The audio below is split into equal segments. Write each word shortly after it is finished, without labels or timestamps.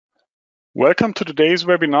Welcome to today's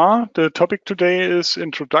webinar. The topic today is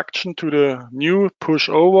Introduction to the new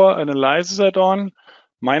Pushover Analysis add-on.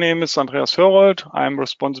 My name is Andreas Hörold. I'm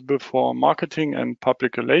responsible for marketing and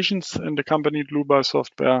public relations in the company Dlubal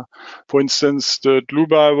Software. For instance, the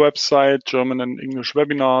Dlubal website, German and English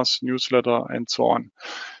webinars, newsletter, and so on.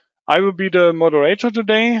 I will be the moderator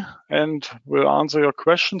today and will answer your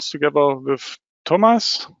questions together with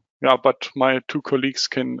Thomas. Yeah, but my two colleagues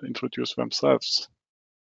can introduce themselves.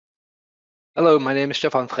 Hello, my name is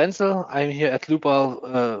Stefan Frenzel. I'm here at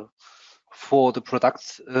Dlubal for the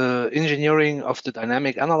product engineering of the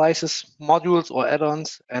dynamic analysis modules or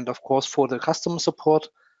add-ons, and of course for the customer support.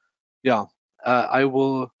 Yeah, I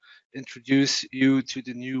will introduce you to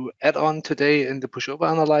the new add-on today in the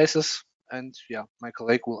Pushover Analysis, and yeah, my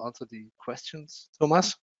colleague will answer the questions.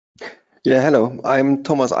 Thomas? Yeah, hello, I'm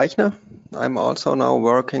Thomas Eichner. I'm also now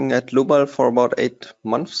working at Dlubal for about 8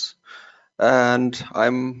 months. And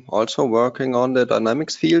I'm also working on the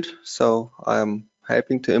dynamics field, so I'm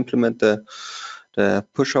helping to implement the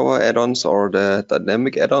pushover add-ons or the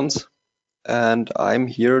dynamic add-ons, and I'm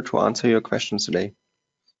here to answer your questions today.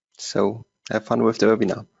 So have fun with the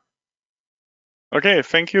webinar. Okay,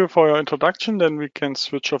 thank you for your introduction. Then we can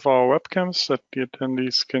switch off our webcams so that the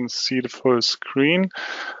attendees can see the full screen.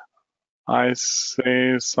 I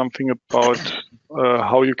say something about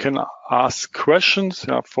how you can ask questions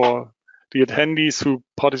for the attendees who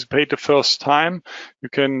participate the first time. You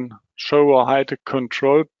can show or hide a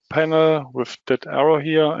control panel with that arrow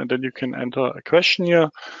here, and then you can enter a question here,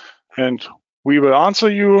 and we will answer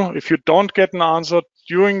you. If you don't get an answer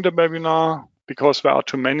during the webinar, because there are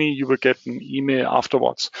too many, you will get an email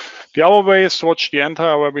afterwards. The other way is to watch the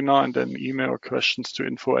entire webinar and then email questions to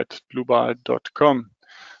info@dlubal.com.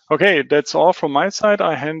 Okay, that's all from my side.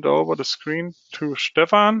 I hand over the screen to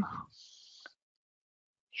Stefan.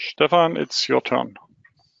 Stefan, it's your turn.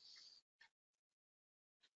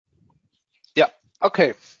 Yeah,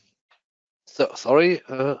 okay. So, sorry,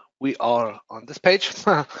 we are on this page.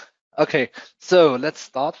 Okay, so let's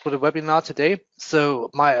start with the webinar today. So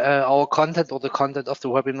our content or the content of the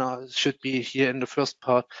webinar should be here in the first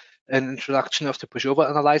part, an introduction of the Pushover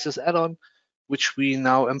Analysis add-on, which we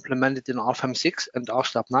now implemented in RFM 6 and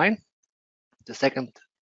RStab 9. The second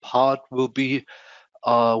part will be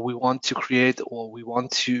we want to create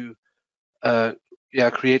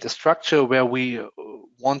a structure where we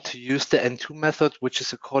want to use the N2 method, which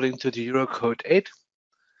is according to the Eurocode 8.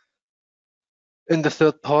 In the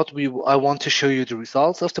third part, I want to show you the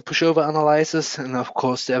results of the pushover analysis and of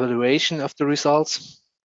course the evaluation of the results.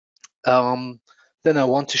 Then I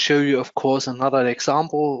want to show you, of course, another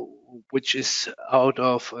example, which is out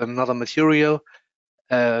of another material,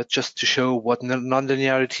 just to show what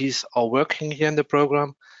nonlinearities are working here in the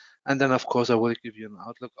program. And then, of course, I will give you an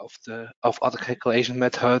outlook of other calculation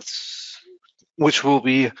methods, which will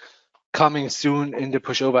be coming soon in the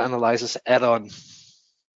Pushover Analysis add-on.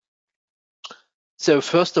 So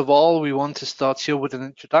first of all, we want to start here with an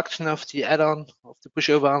introduction of the add-on of the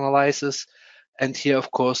Pushover Analysis. And here,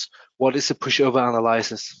 of course, what is a Pushover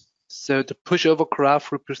Analysis? So the pushover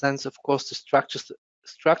graph represents, of course, the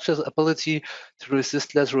structure's ability to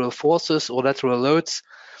resist lateral forces or lateral loads,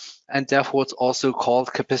 and therefore it's also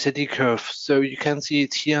called capacity curve. So you can see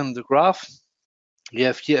it here in the graph. We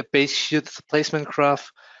have here a base shear displacement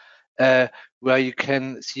graph, where you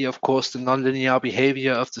can see, of course, the nonlinear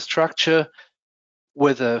behavior of the structure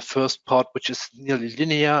with a first part which is nearly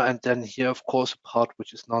linear, and then here, of course, a part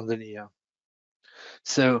which is nonlinear.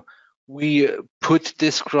 So we put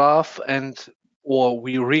this graph or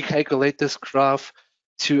we recalculate this graph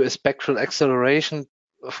to a spectral acceleration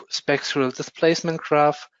of spectral displacement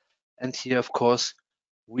graph. And here, of course,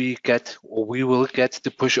 we will get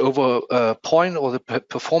the pushover point or the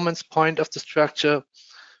performance point of the structure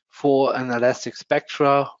for an elastic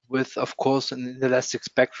spectra with, of course, an inelastic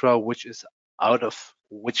spectra, which is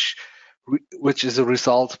which is a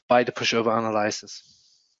result by the pushover analysis.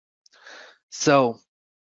 So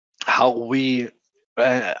how we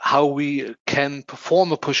can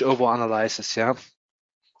perform a pushover analysis, yeah,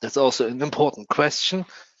 that's also an important question.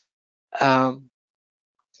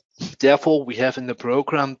 Therefore, we have in the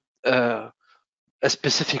program a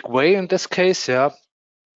specific way in this case, yeah.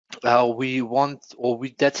 We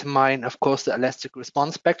determine, of course, the elastic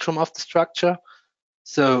response spectrum of the structure.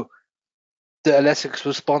 So the elastic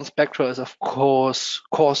response spectra is, of course,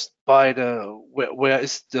 caused by where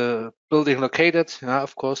is the building located, yeah,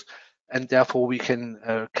 of course, and therefore we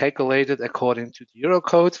can calculate it according to the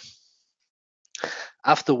Eurocode.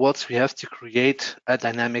 Afterwards, we have to create a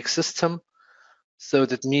dynamic system. So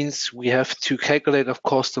that means we have to calculate, of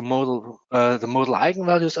course, the modal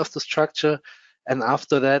eigenvalues of the structure, and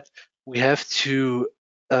after that, we have to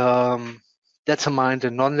determine the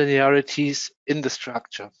nonlinearities in the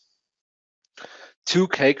structure to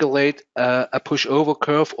calculate a pushover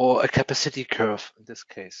curve or a capacity curve in this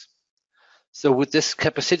case. So with this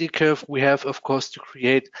capacity curve, we have, of course, to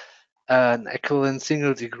create an equivalent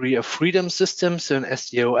single degree of freedom system, so an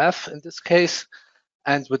SDOF in this case.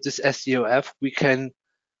 And with this SDOF, we can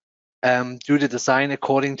do the design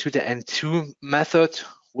according to the N2 method,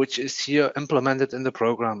 which is here implemented in the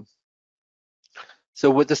program. So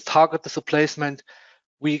with this target displacement,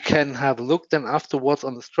 we can have a look then afterwards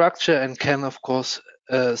on the structure and can, of course,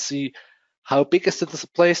 see how big is the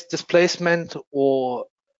displacement, or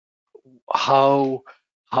how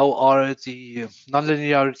are the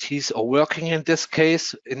nonlinearities are working in this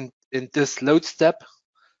case, in this load step.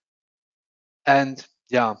 And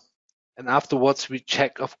yeah, and afterwards we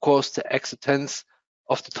check, of course, the exitance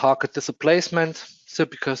of the target displacement. So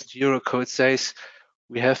because the Eurocode says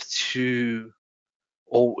we have to,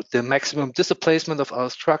 or the maximum displacement of our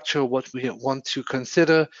structure, what we want to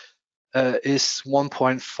consider is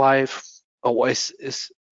 1.5, or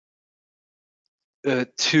is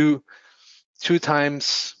 2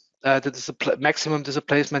 times the maximum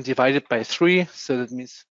displacement divided by 3. So that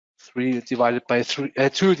means 2 divided by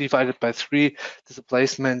 3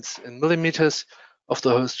 displacements in millimeters of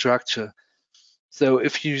the whole structure. So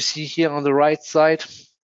if you see here on the right side,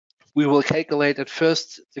 we will calculate at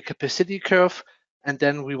first the capacity curve, and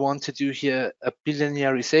then we want to do here a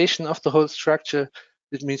bilinearization of the whole structure.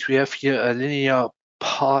 That means we have here a linear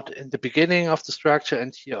part in the beginning of the structure,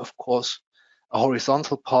 and here, of course, a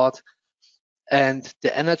horizontal part. And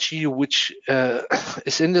the energy which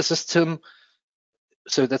is in the system,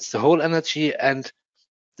 so that's the whole energy, and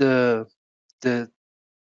the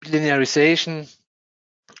bilinearization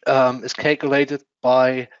is calculated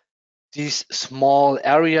by these small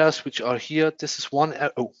areas which are here. This is one,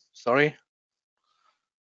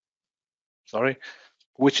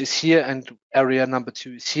 which is here, and area number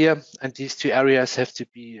 2 is here, and these 2 areas have to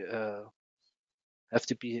be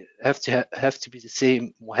the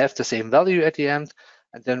same, or have the same value at the end.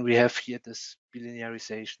 And then we have here this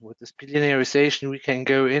bilinearization. With this bilinearization, we can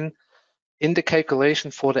go in the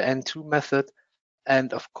calculation for the N2 method,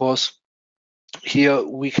 and of course here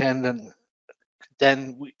we can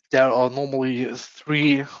there are normally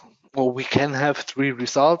 3, or we can have 3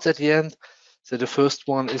 results at the end. So the first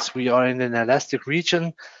one is we are in an elastic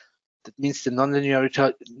region. That means the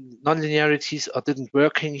nonlinearities didn't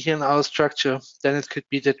working here in our structure. Then it could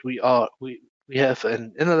be that we have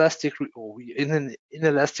an inelastic, or we in an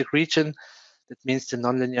inelastic region. That means the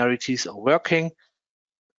nonlinearities are working,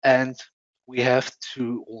 and we need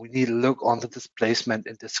to look on the displacement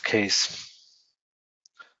in this case.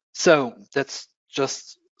 So that's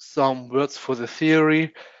just some words for the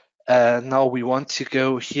theory. Now we want to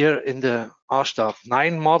go here in the R-stab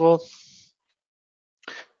 9 model.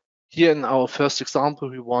 Here in our first example,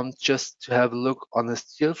 we want just to have a look on a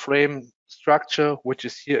steel frame structure, which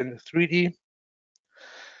is here in 3D.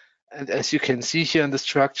 And as you can see here in the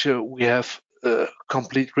structure, we have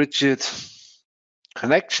complete rigid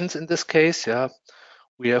connections in this case. Yeah,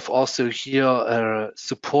 we have also here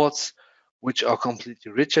supports which are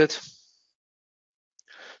completely rigid.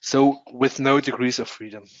 So with no degrees of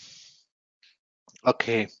freedom.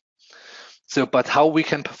 Okay. So, but how we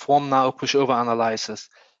can perform now a pushover analysis?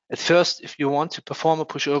 At first, if you want to perform a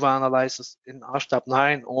pushover analysis in R-stab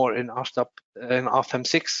 9 or in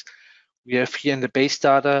RFEM6, we have here in the base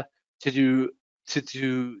data to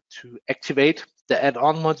activate the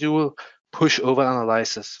add-on module pushover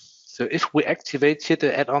analysis. So if we activate here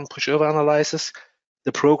the add-on pushover analysis,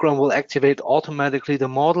 the program will activate automatically the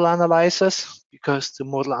model analysis, because the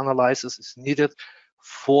model analysis is needed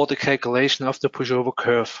for the calculation of the pushover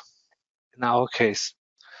curve in our case,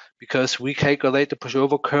 because we calculate the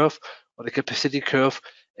pushover curve or the capacity curve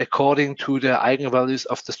according to the eigenvalues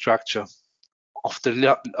of the structure, of the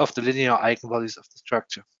linear eigenvalues of the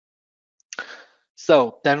structure.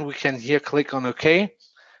 So then we can here click on OK,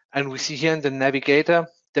 and we see here in the navigator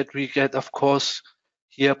that we get, of course,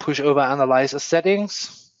 here pushover analysis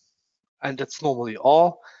settings, and that's normally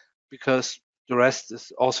all, because the rest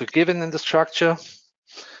is also given in the structure.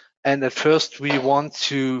 And at first we want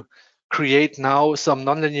to create now some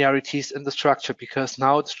nonlinearities in the structure, because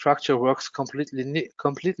now the structure works completely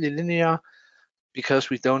linear, because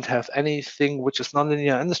we don't have anything which is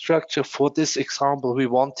nonlinear in the structure. For this example, we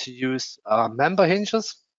want to use member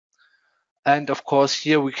hinges. And of course,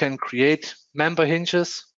 here we can create member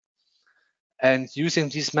hinges. And using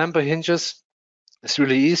these member hinges is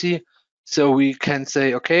really easy. So we can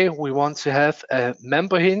say, okay, we want to have a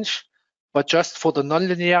member hinge but just for the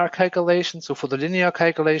nonlinear calculation. So for the linear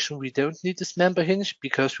calculation, we don't need this member hinge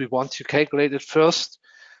because we want to calculate it first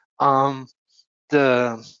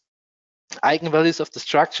the eigenvalues of the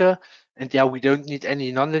structure. And yeah, we don't need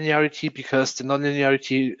any nonlinearity because the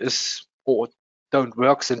nonlinearity is or don't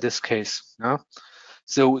works in this case. Yeah?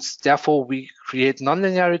 So therefore we create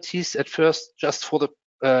nonlinearities at first just for the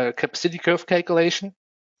capacity curve calculation.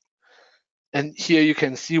 And here you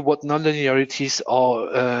can see what nonlinearities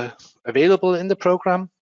are available in the program.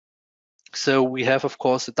 So we have, of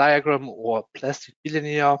course, a diagram or plastic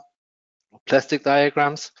bilinear or plastic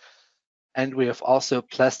diagrams. And we have also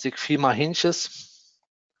plastic femur hinges.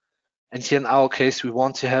 And here in our case, we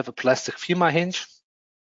want to have a plastic femur hinge.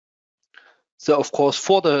 So of course,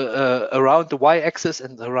 for the around the y-axis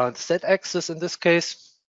and around the z-axis in this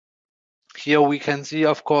case, here we can see,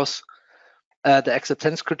 of course, the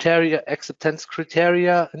acceptance criteria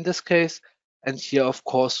in this case, and here, of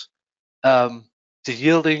course, the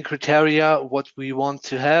yielding criteria, what we want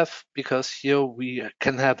to have, because here we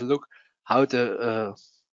can have a look how the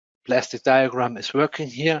plastic diagram is working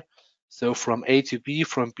here. So from A to B,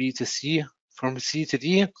 from B to C, from C to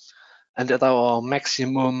D, and at our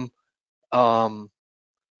maximum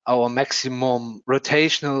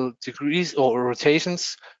rotational degrees or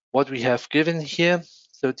rotations, what we have given here.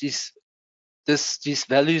 So these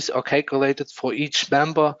values are calculated for each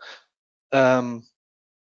member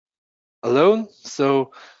alone.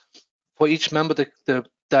 So for each member, the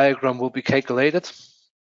diagram will be calculated,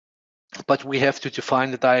 but we have to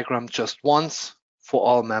define the diagram just once for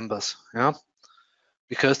all members, yeah,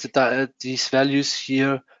 because these values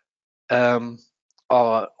here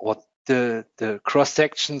are what the cross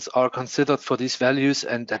sections are considered for these values,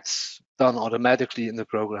 and that's done automatically in the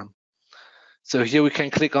program. So here we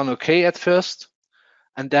can click on OK at first,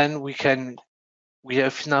 and then we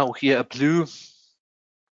have now here a blue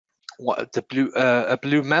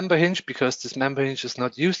member hinge, because this member hinge is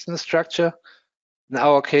not used in the structure. In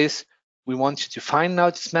our case, we want to define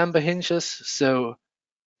now these member hinges. So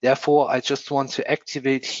therefore, I just want to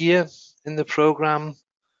activate here in the program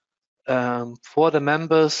for the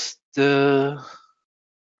members the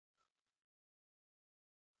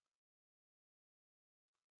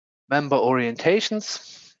member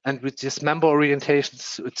orientations. And with these member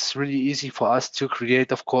orientations, it's really easy for us to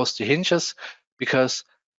create, of course, the hinges, because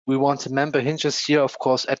we want the member hinges here, of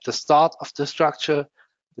course, at the start of the structure.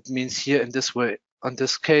 That means here in this way, on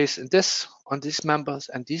this case, on these members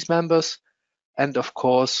and these members, and of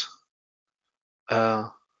course,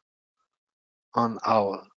 on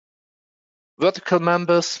our vertical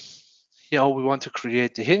members, here we want to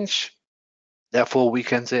create the hinge. Therefore, we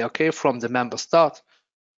can say, okay, from the member start,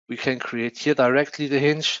 we can create here directly the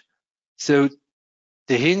hinge. So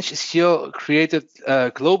the hinge is here created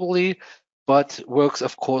globally, but works,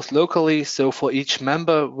 of course, locally. So for each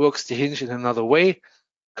member works the hinge in another way,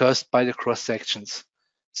 caused by the cross sections.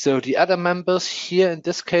 So the other members here in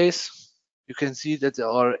this case, you can see that there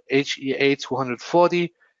are HEA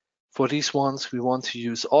 240. For these ones, we want to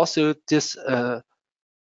use also this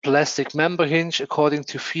plastic member hinge according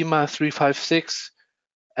to FEMA 356.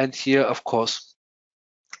 And here, of course,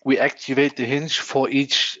 we activate the hinge for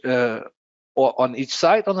each or on each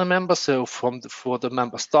side on the member. So for the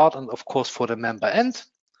member start and of course for the member end.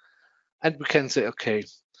 And we can say, okay,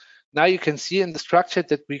 now you can see in the structure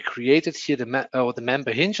that we created here the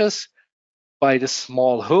member hinges by the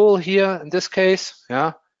small hole here in this case,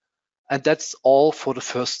 yeah. And that's all for the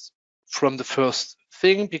first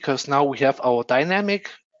thing, because now we have our dynamic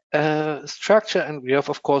structure and we have,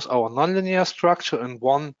 of course, our nonlinear structure in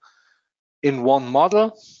one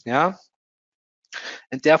model, yeah.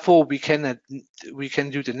 And therefore we can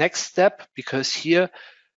do the next step, because here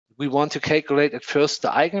we want to calculate at first the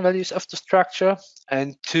eigenvalues of the structure.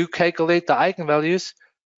 And to calculate the eigenvalues,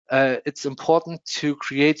 it's important to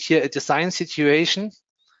create here a design situation.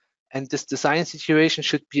 And this design situation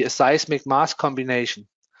should be a seismic mass combination.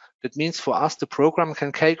 That means for us, the program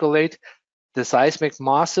can calculate the seismic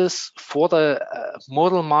masses for the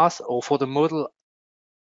modal mass or for the modal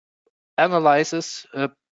analysis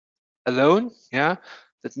alone. Yeah,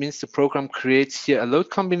 that means the program creates here a load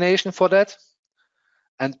combination for that.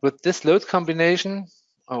 And with this load combination,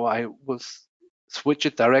 I will switch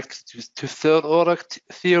it directly to third order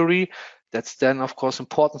theory. That's then, of course,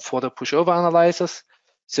 important for the pushover analysis.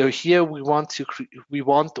 So here we want,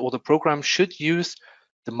 or the program should use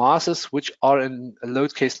the masses which are in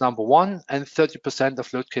load case number 1 and 30%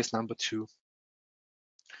 of load case number 2.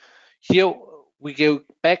 Here we go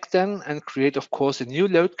back then and create, of course, a new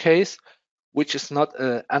load case, which is not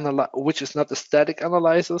a static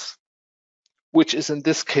analysis, which is in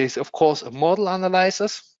this case, of course, a model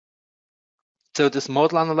analysis. So this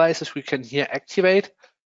model analysis we can here activate.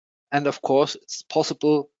 And of course, it's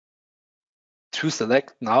possible to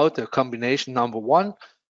select now the combination number 1,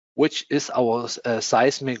 which is our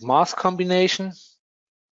seismic mass combination.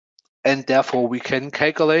 And therefore we can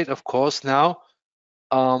calculate, of course, now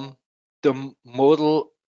the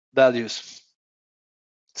model values.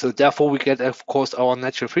 So therefore we get, of course, our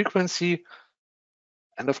natural frequency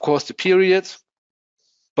and of course the period.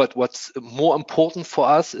 But what's more important for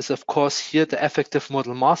us is, of course, here the effective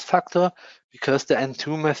model mass factor, because the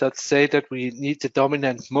N2 methods say that we need the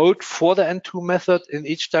dominant mode for the N2 method in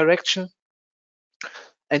each direction.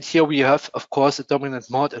 And here we have, of course, a dominant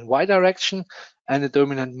mode in Y direction and a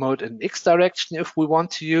dominant mode in X direction if we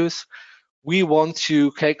want to use. We want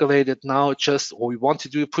to calculate it now or we want to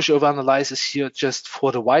do a pushover analysis here just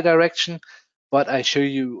for the Y direction. But I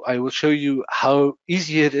will show you how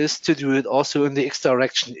easy it is to do it also in the X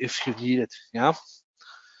direction if you need it. Yeah.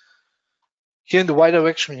 Here in the Y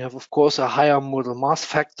direction, we have, of course, a higher modal mass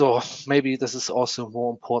factor. Maybe this is also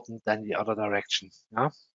more important than the other direction.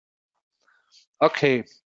 Yeah. Okay.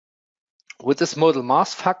 With this modal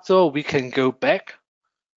mass factor, we can go back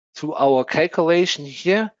to our calculation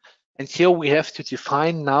here. And here we have to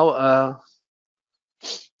define now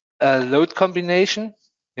a load combination.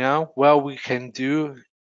 Yeah, where we can do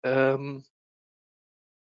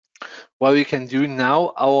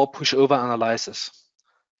now our pushover analysis.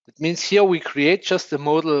 That means here we create just a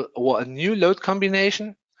model or a new load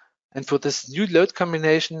combination, and for this new load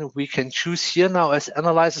combination we can choose here now as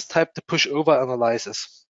analysis type the pushover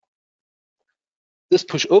analysis. This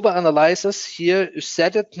pushover analysis here is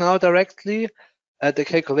set it now directly. The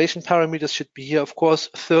calculation parameters should be here, of course,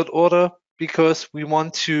 third order, because we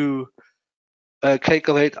want to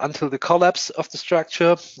calculate until the collapse of the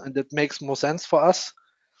structure, and that makes more sense for us.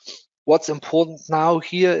 What's important now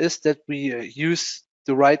here is that we use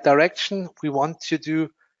the right direction. We want to do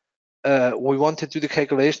the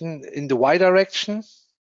calculation in the Y direction,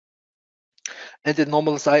 and the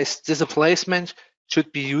normalized displacement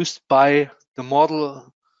should be used by the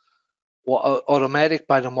model or automatic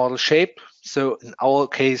by the model shape. So in our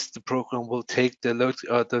case, the program will take the load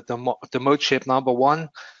the mode shape number 1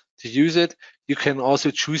 to use it. You can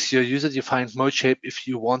also choose your user-defined mode shape if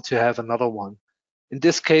you want to have another one. In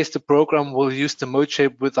this case, the program will use the mode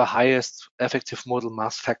shape with the highest effective modal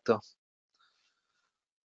mass factor.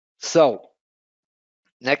 So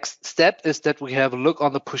next step is that we have a look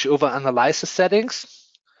on the pushover analysis settings.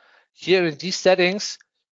 Here in these settings,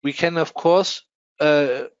 we can, of course,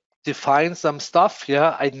 define some stuff.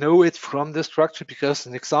 Yeah, I know it from the structure because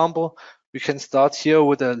an example, we can start here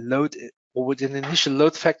with a load or with an initial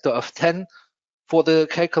load factor of 10 for the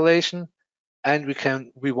calculation, and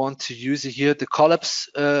we want to use here the collapse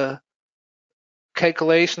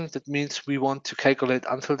calculation. That means we want to calculate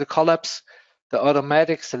until the collapse. The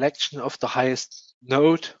automatic selection of the highest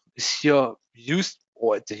node is here used,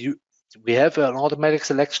 or we have an automatic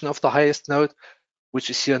selection of the highest node, which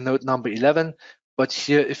is here node number 11. But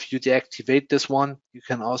here, if you deactivate this one, you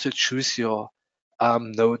can also choose your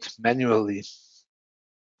node manually.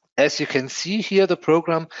 As you can see here, the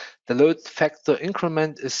program, the load factor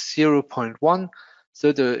increment is 0.1.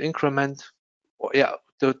 So the increment,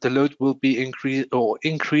 the load will be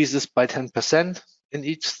increases by 10% in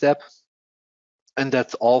each step. And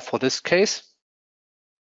that's all for this case.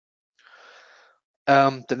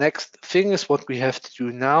 The next thing is what we have to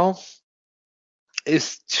do now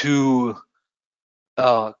is to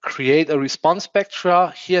create a response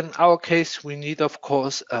spectra. Here in our case, we need, of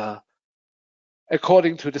course,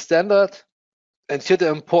 according to the standard. And here the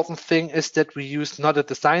important thing is that we use not a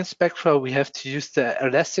design spectra, we have to use the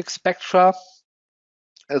elastic spectra.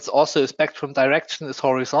 It's also a spectrum direction is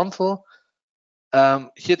horizontal.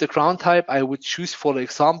 Here the ground type I would choose for the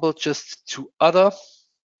example just to other.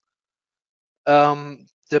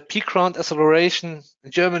 The peak ground acceleration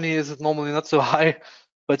in Germany is normally not so high,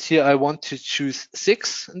 but here I want to choose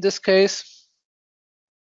 6 in this case.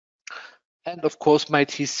 And of course my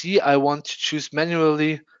TC I want to choose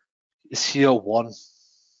manually is here 1.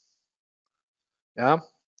 Yeah.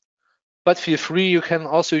 But feel free, you can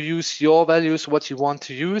also use your values, what you want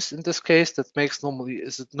to use in this case. That makes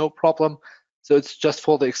no problem. So it's just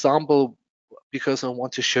for the example, because I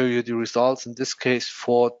want to show you the results in this case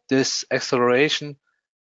for this acceleration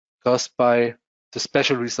caused by the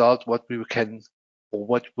special result, what we can or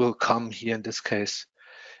what will come here in this case.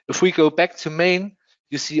 If we go back to main,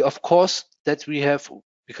 you see, of course, that we have,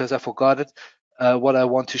 because I forgot it, what I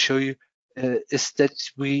want to show you is that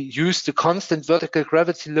we use the constant vertical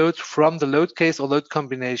gravity load from the load case or load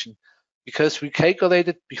combination, because we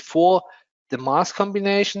calculated before the mass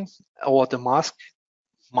combination or the mass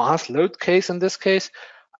mass load case in this case.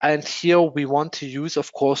 And here we want to use,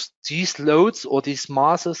 of course, these loads or these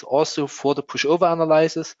masses also for the pushover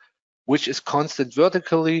analysis, which is constant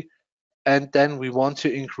vertically. And then we want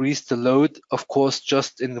to increase the load, of course,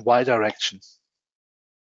 just in the y direction.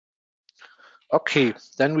 Okay,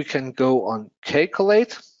 then we can go on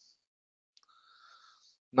calculate.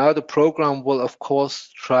 Now the program will, of course,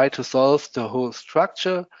 try to solve the whole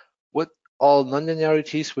structure with all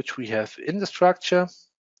nonlinearities which we have in the structure.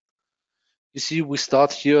 You see, we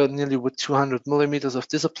start here nearly with 200 millimeters of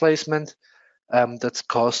displacement. That's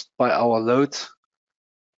caused by our load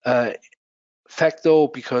factor,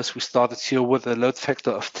 because we started here with a load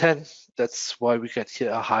factor of 10. That's why we get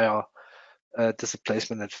here a higher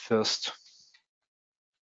displacement at first.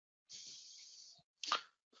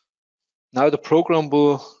 Now the program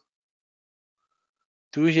will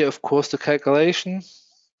do here, of course, the calculation.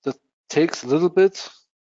 That takes a little bit.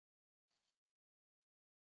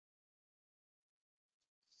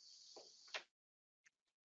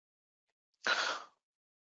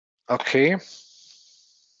 Okay.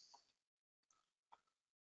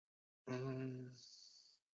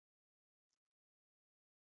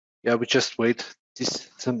 Yeah, we just wait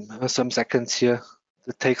some seconds here.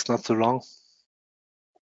 It takes not so long.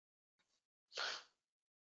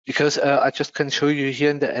 Because I just can show you here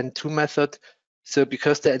in the N2 method. So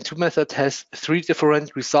because the N2 method has 3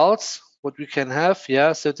 different results, what we can have,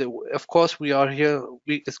 yeah. So of course we are here.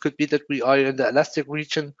 This could be that we are in the elastic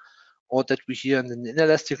region, or that we here in the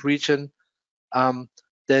inelastic region.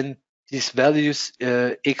 Then these values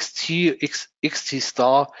xt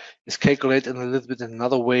star is calculated in a little bit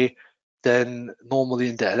another way than normally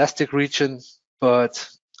in the elastic region. But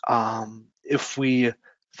if we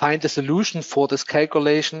find a solution for this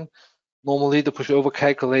calculation, normally the pushover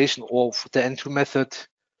calculation or the N2 method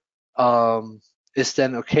is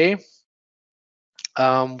then okay.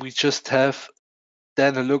 We just have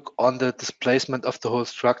then a look on the displacement of the whole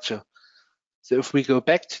structure. So if we go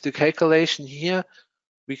back to the calculation here,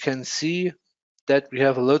 we can see that we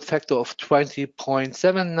have a load factor of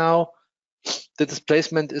 20.7 now. The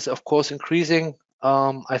displacement is, of course, increasing.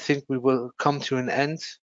 I think we will come to an end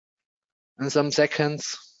in some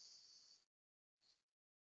seconds.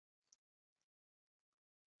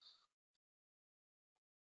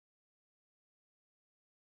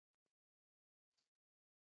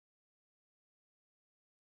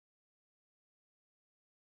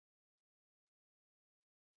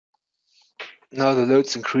 Now the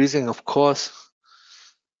load's increasing, of course.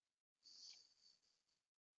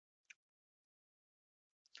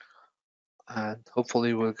 And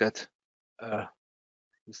hopefully we'll get a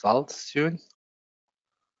result soon.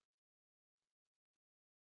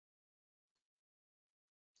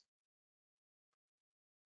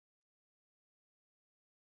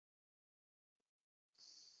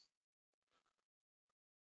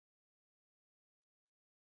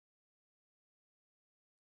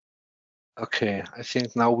 Okay, I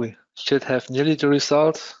think now we should have nearly the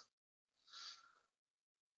result.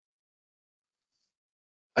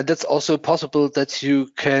 And that's also possible that you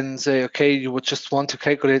can say, okay, you would just want to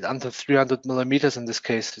calculate under 300 millimeters in this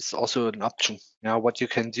case. It's also an option, what you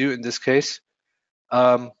can do in this case.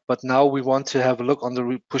 But now we want to have a look on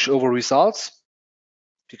the pushover results,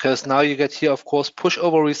 because now you get here, of course,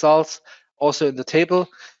 pushover results also in the table.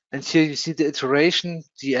 And here you see the iteration,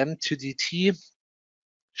 dm to dt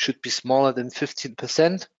should be smaller than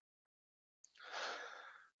 15%.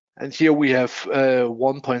 And here we have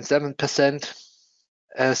 1.7%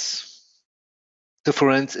 as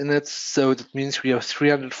difference in it. So that means we have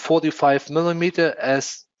 345 millimeter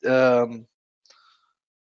as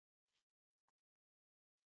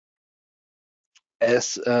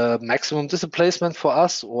maximum displacement for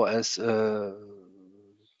us, or as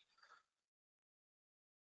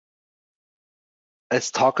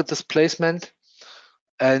target displacement.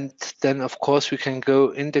 And then, of course, we can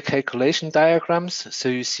go in the calculation diagrams. So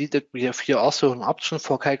you see that we have here also an option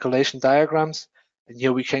for calculation diagrams. And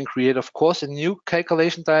here we can create, of course, a new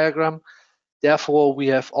calculation diagram. Therefore, we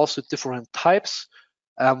have also different types.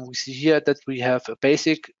 We see here that we have a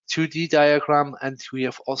basic 2D diagram, and we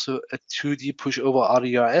have also a 2D pushover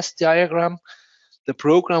RDRS diagram. The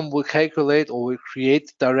program will calculate or will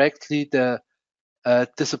create directly the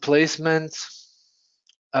displacement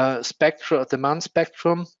spectrum, demand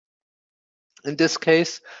spectrum in this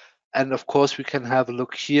case. And of course, we can have a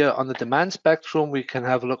look here on the demand spectrum. We can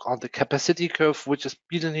have a look on the capacity curve, which is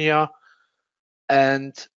bilinear.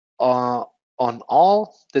 And on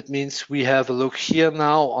all, that means we have a look here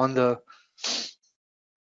now on the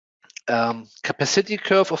capacity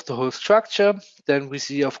curve of the whole structure. Then we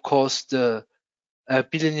see, of course, the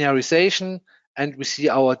bilinearization. and we see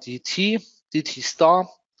our DT star,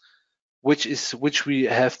 which we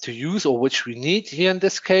have to use or which we need here in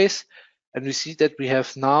this case. And we see that we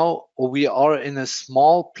have now, or we are in a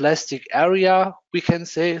small plastic area, we can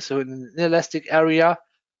say, so in an inelastic area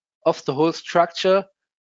of the whole structure.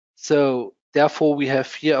 So therefore we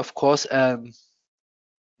have here, of course,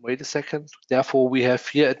 wait a second. Therefore we have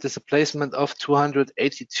here a displacement of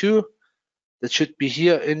 282. That should be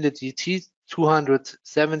here in the DT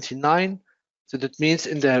 279. So that means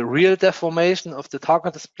in the real deformation of the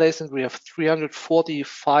target displacement, we have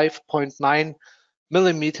 345.9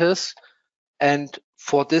 millimeters. And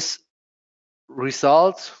for this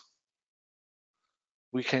result,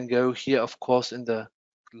 we can go here, of course, in the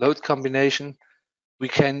load combination. We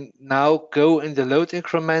can now go in the load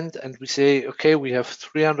increment and we say, okay, we have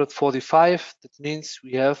 345. That means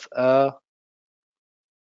we have a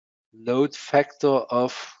load factor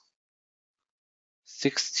of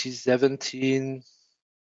 17,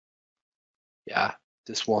 yeah,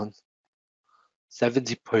 this one,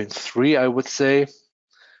 70.3, I would say.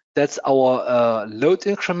 That's our load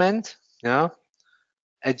increment, yeah.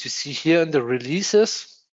 And you see here in the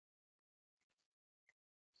releases,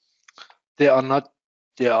 there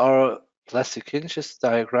are plastic hinges,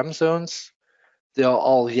 diagram zones. They are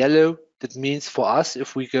all yellow. That means for us,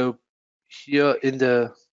 if we go here in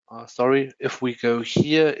the, if we go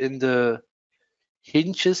here in the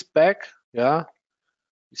hinges back, yeah,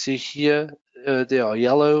 you see here they are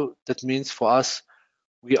yellow. That means for us,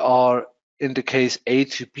 we are in the case A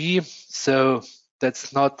to B. So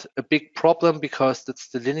that's not a big problem because that's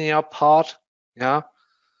the linear part, yeah.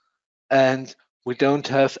 And we don't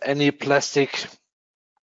have any plastic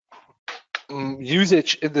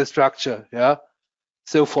usage in the structure, yeah.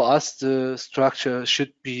 So for us, the structure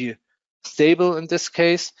should be stable in this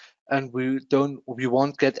case, and we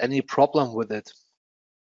won't get any problem with it.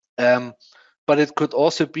 But it could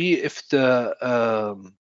also be if we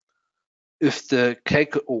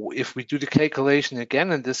do the calculation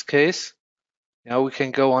again in this case, yeah, we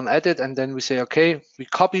can go on edit and then we say, okay, we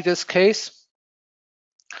copy this case,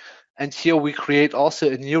 and here we create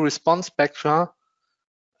also a new response spectra.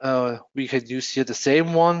 We can use here the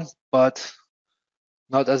same one, but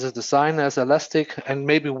not as a design, as elastic, and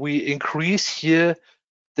maybe we increase here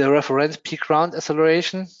the reference peak ground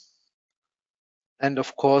acceleration. And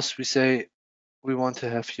of course, we say we want to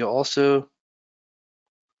have here also,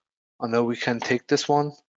 oh no, we can take this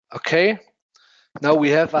one. Okay, now we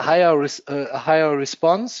have a higher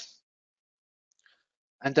response.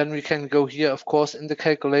 And then we can go here, of course, in the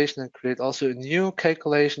calculation and create also a new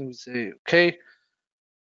calculation. We say, okay,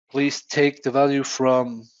 please take the value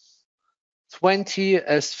from 20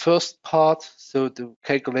 as first part. So the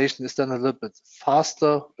calculation is done a little bit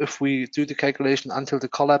faster if we do the calculation until the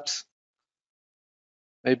collapse.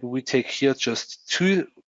 Maybe we take here just 2%,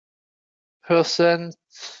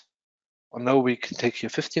 or no, we can take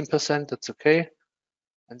here 15%, that's okay.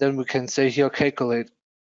 And then we can say here, calculate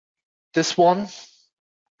this one.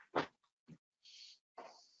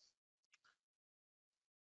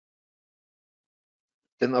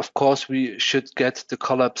 Then of course we should get the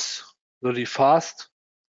collapse really fast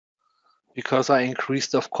because I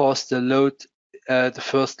increased, of course, the load, the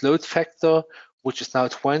first load factor, which is now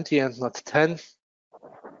 20 and not 10.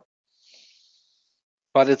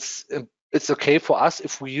 But it's okay for us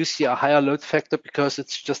if we use here a higher load factor because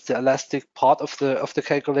it's just the elastic part of the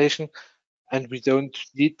calculation, and we don't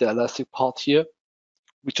need the elastic part here.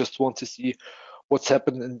 We just want to see what's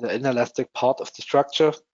happened in the inelastic part of the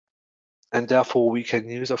structure, and therefore we can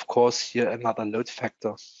use, of course, here another load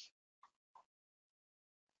factor.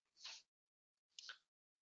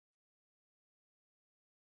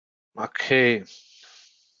 Okay.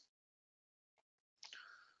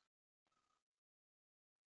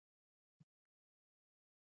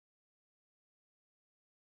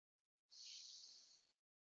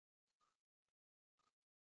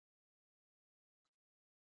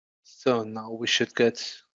 So now we should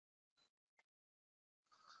get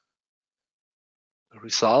a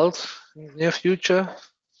result in the near future.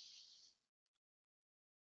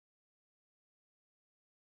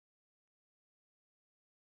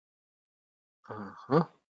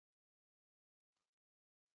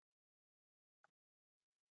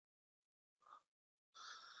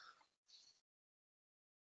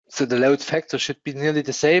 So the load factor should be nearly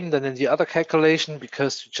the same than in the other calculation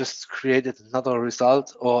because we just created another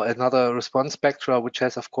result or another response spectra, which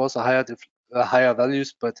has, of course, a higher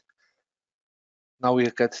values, but now we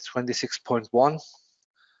get 26.1.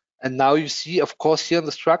 And now you see, of course, here in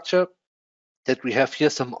the structure that we have here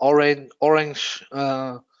some orange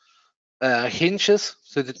hinges.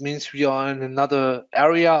 So that means we are in another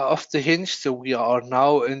area of the hinge. So we are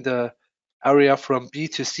now in the area from B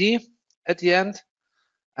to C at the end.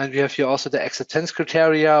 And we have here also the acceptance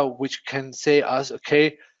criteria, which can say us,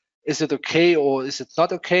 okay, is it okay or is it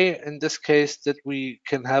not okay? In this case, that we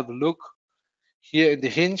can have a look here in the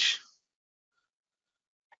hinge.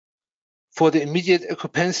 For the immediate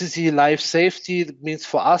occupancy, life safety, that means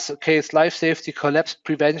for us, okay, it's life safety, collapse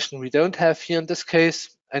prevention we don't have here in this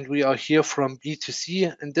case, and we are here from B to C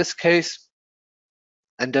in this case,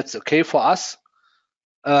 and that's okay for us.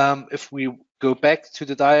 If we go back to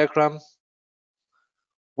the diagram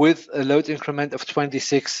with a load increment of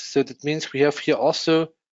 26, so that means we have here also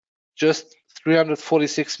just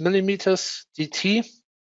 346 millimeters DT.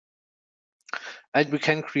 And we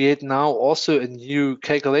can create now also a new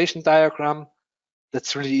calculation diagram.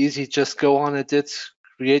 That's really easy. Just go on edit,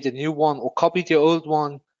 create a new one, or copy the old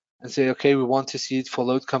one and say, okay, we want to see it for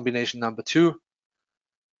load combination number 2.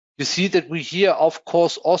 You see that we here, of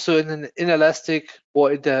course, also in an inelastic,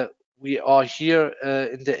 or in the, we are here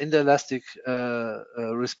in the inelastic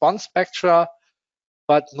response spectra,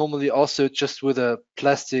 but normally also just with a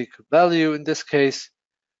plastic value in this case.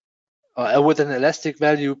 With an elastic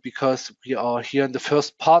value, because we are here in the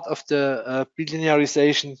first part of the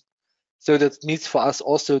bilinearization. So that means for us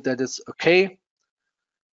also that it's okay.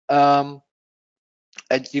 And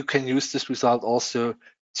you can use this result also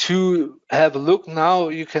to have a look. Now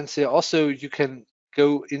you can say also you can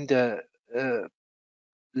go in the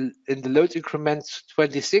load increment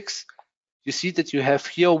 26. You see that you have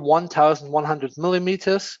here 1,100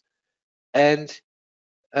 millimeters and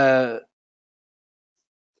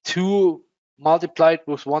 2 multiplied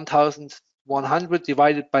with 1,100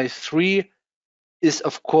 divided by 3 is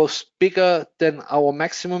of course bigger than our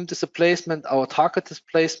maximum displacement, our target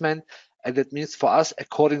displacement, and that means for us,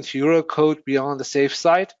 according to Eurocode, we are on the safe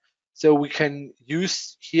side. So we can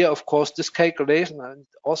use here, of course, this calculation and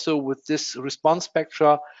also with this response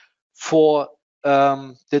spectra for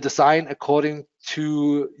the design according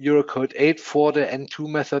to Eurocode 8 for the N2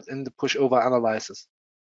 method in the pushover analysis.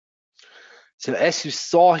 So as you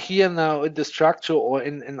saw here now in the structure or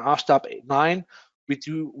in RSTAB 9, we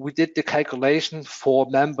did the calculation for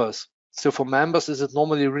members. So for members, is it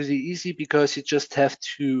normally really easy because you just have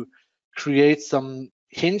to create some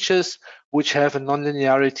hinges which have a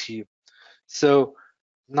nonlinearity. So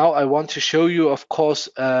now I want to show you, of course,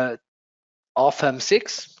 RFEM6,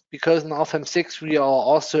 because in RFEM6 we are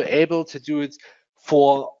also able to do it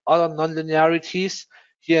for other nonlinearities.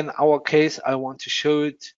 Here in our case, I want to show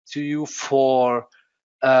it to you for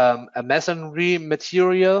a masonry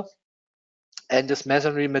material. And this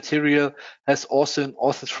masonry material has also an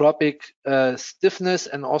orthotropic stiffness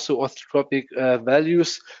and also orthotropic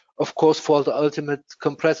values, of course, for the ultimate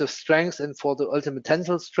compressive strength and for the ultimate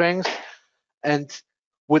tensile strength. And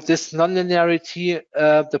with this nonlinearity,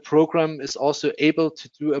 the program is also able to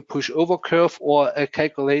do a pushover curve or a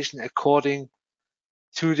calculation according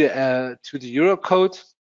to the Eurocode.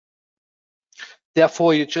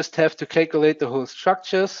 Therefore, you just have to calculate the whole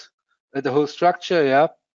structure. Yeah,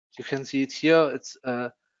 you can see it here. It's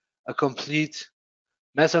a complete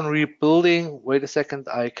masonry building. Wait a second,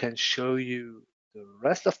 I can show you the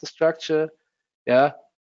rest of the structure. Yeah,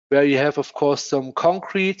 where you have, of course, some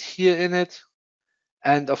concrete here in it,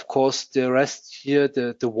 and of course the rest here,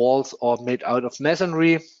 the walls are made out of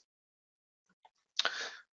masonry.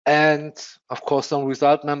 And of course, some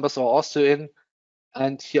result members are also in.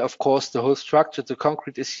 And here, of course, the whole structure, the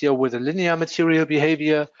concrete is here with a linear material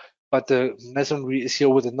behavior, but the masonry is here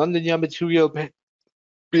with a nonlinear material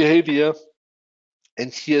behavior.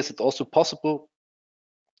 And here is it also possible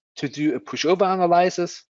to do a pushover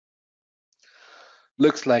analysis.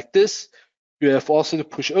 Looks like this. You have also the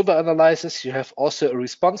pushover analysis. You have also a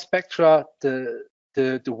response spectra.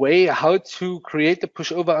 The way how to create the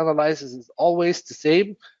pushover analysis is always the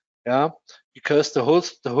same. Yeah, because the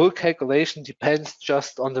whole calculation depends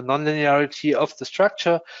just on the nonlinearity of the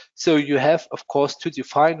structure. So you have, of course, to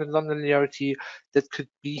define the nonlinearity. That could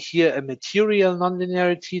be here a material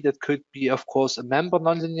nonlinearity. That could be, of course, a member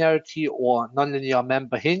nonlinearity or nonlinear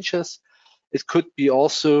member hinges. It could be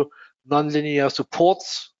also nonlinear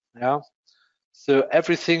supports. Yeah. So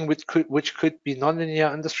everything which could be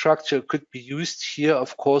nonlinear in the structure could be used here,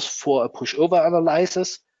 of course, for a pushover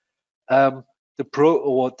analysis. The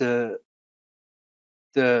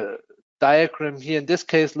diagram here in this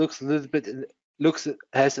case looks a little bit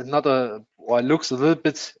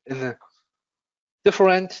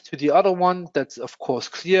different to the other one. That's of course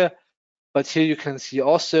clear, but here you can see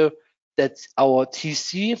also that our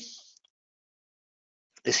TC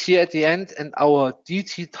is here at the end and our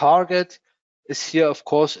DT target is here, of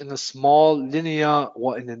course, in a small linear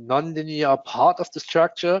or in a non-linear part of the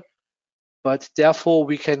structure, but therefore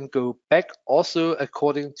we can go back also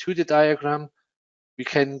according to the diagram. We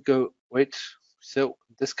can go, so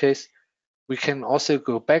in this case, we can also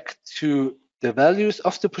go back to the values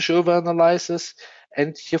of the pushover analysis.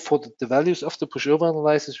 And here for the values of the pushover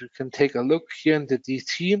analysis, we can take a look here in the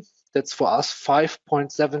DT. That's for us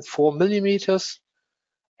 5.74 millimeters.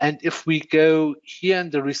 And if we go here in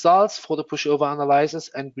the results for the pushover analysis,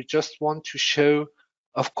 and we just want to show,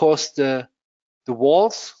 of course, the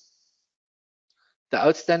walls, the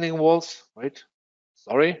outstanding walls, in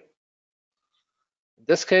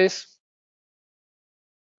this case,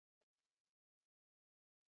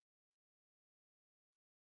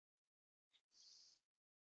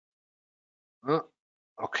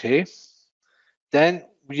 okay, then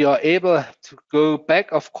we are able to go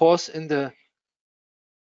back, of course, in the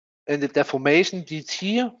deformation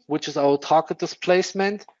DT, which is our target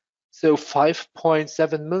displacement. So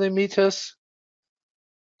 5.7 millimeters.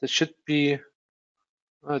 That should be,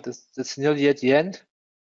 that's nearly at the end.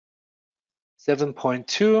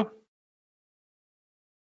 7.2,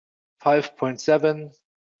 5.7.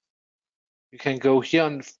 You can go here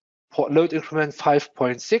on load increment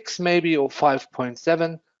 5.6 maybe, or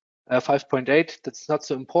 5.7, 5.8. That's not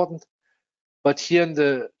so important. But here in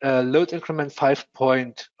the load increment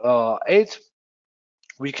 5.8,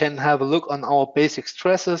 we can have a look on our basic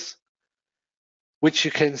stresses, which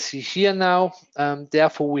you can see here now.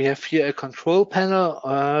 Therefore, we have here a control panel.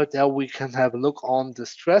 There we can have a look on the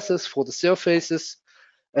stresses for the surfaces.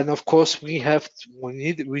 And of course, we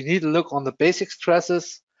need a look on the basic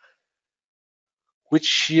stresses,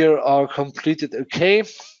 which here are completed okay.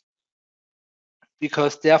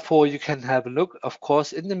 Because therefore you can have a look, of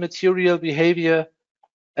course, in the material behavior.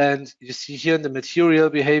 And you see here in the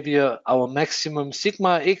material behavior, our maximum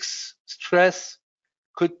sigma X stress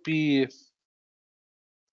could be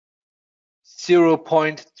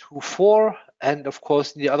 0.24, and of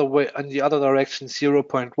course in the other way, in the other direction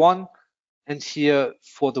 0.1, and here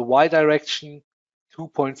for the Y direction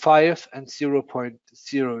 2.5 and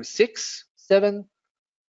 0.067.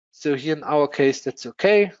 So here in our case that's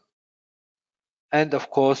okay. And of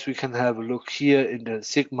course we can have a look here in the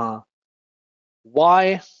sigma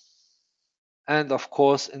Y, and of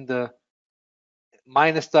course in the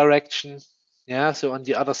minus direction, so on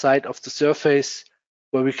the other side of the surface,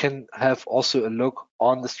 where we can have also a look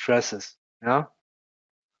on the stresses,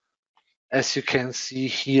 as you can see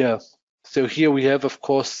here. So here we have, of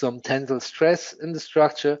course, some tensile stress in the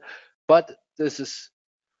structure, but this is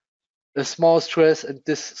a small stress, and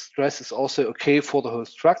this stress is also okay for the whole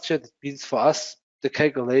structure. That means for us, the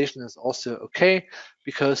calculation is also okay,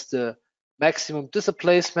 because the maximum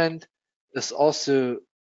displacement is also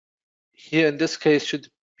here in this case should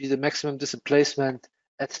be the maximum displacement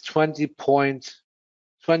at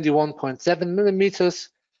 21.7 millimeters,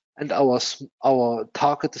 and our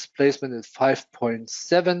target displacement is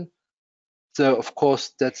 5.7. So of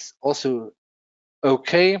course that's also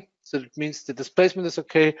okay. So it means the displacement is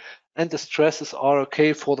okay and the stresses are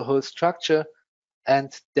okay for the whole structure,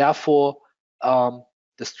 and therefore the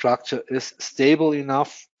structure is stable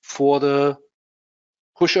enough for the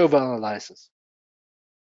pushover analysis.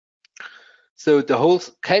 So the whole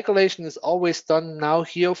calculation is always done now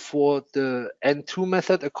here for the N2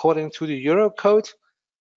 method according to the Eurocode.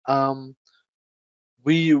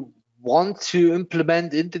 We want to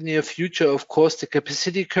implement in the near future, of course, the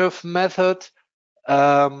capacity curve method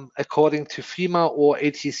according to FEMA or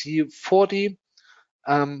ATC 40.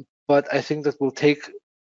 But I think that will take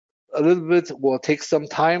a little bit, will take some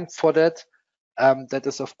time for that. That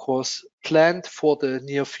is, of course, planned for the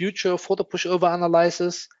near future for the pushover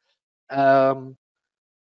analysis.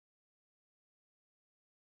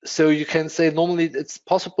 So you can say normally it's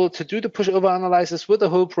possible to do the pushover analysis with the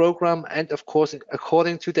whole program, and of course,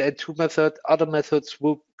 according to the N2 method, other methods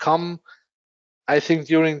will come, I think,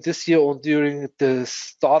 during this year or during the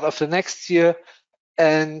start of the next year,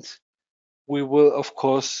 and we will, of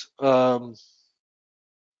course,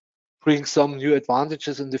 bring some new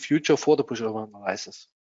advantages in the future for the pushover analysis.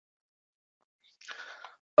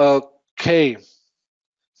 Okay,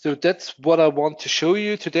 so that's what I want to show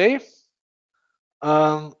you today.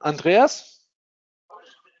 Andreas?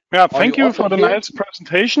 Yeah, thank you for the nice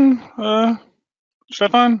presentation,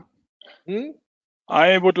 Stefan.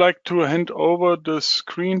 I would like to hand over the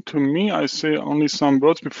screen to me. I say only some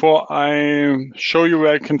words before I show you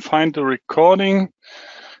where I can find the recording.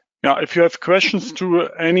 Yeah, if you have questions to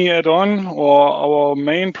any add-on or our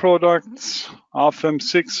main products,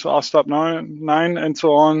 RFM6, RSTAP 9, and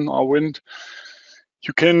so on, or Wind,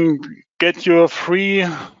 you can get your free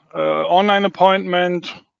online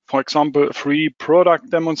appointment, for example, a free product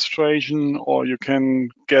demonstration, or you can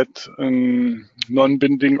get a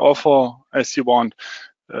non-binding offer as you want.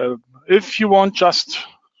 If you want, just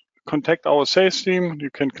contact our sales team. You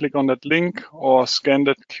can click on that link or scan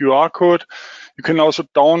that QR code. You can also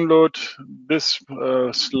download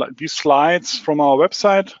these slides from our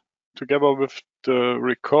website together with the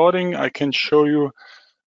recording. I can show you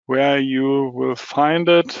where you will find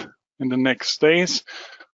it in the next days.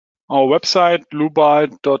 Our website,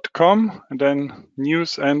 dlubal.com, and then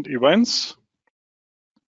news and events.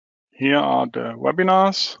 Here are the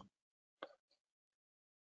webinars.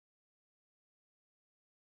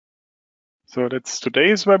 So that's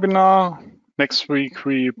today's webinar. Next week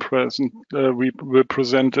we will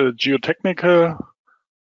present a geotechnical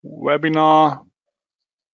webinar,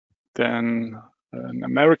 then an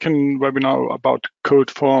American webinar about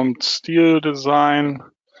code-formed steel design,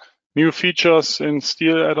 new features in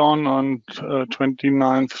steel add-on on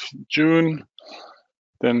 29th June,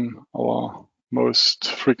 then our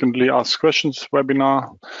most frequently asked questions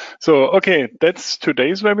webinar. So, okay, that's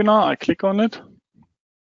today's webinar. I click on it.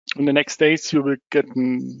 In the next days, you will get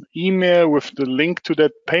an email with the link to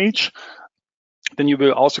that page. Then you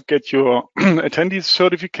will also get your attendee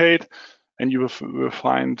certificate, and you will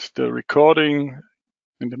find the recording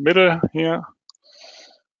in the middle here.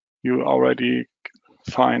 You already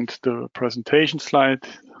find the presentation slides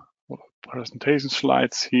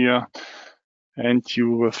here, and you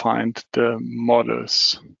will find the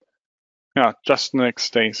models. Yeah, just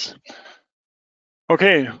next days.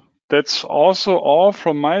 Okay. That's also all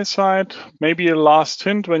from my side. Maybe a last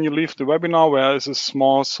hint when you leave the webinar, where is a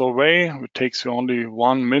small survey. It takes you only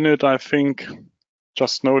 1 minute, I think.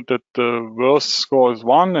 Just note that the worst score is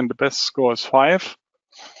 1 and the best score is 5,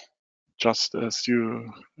 just as you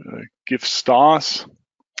give stars.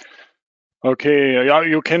 Okay, yeah,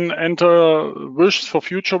 you can enter wishes for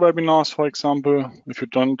future webinars, for example. If you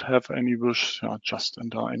don't have any wish, just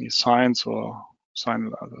enter any signs or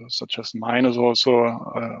sign such as minus also,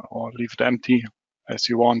 or leave it empty as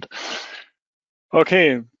you want.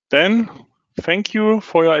 Okay, then thank you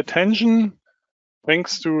for your attention.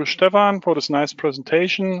 Thanks to Stefan for this nice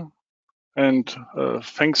presentation, and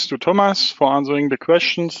thanks to Thomas for answering the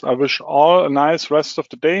questions. I wish all a nice rest of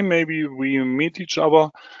the day. Maybe we meet each other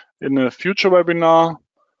in a future webinar.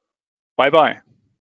 Bye-bye.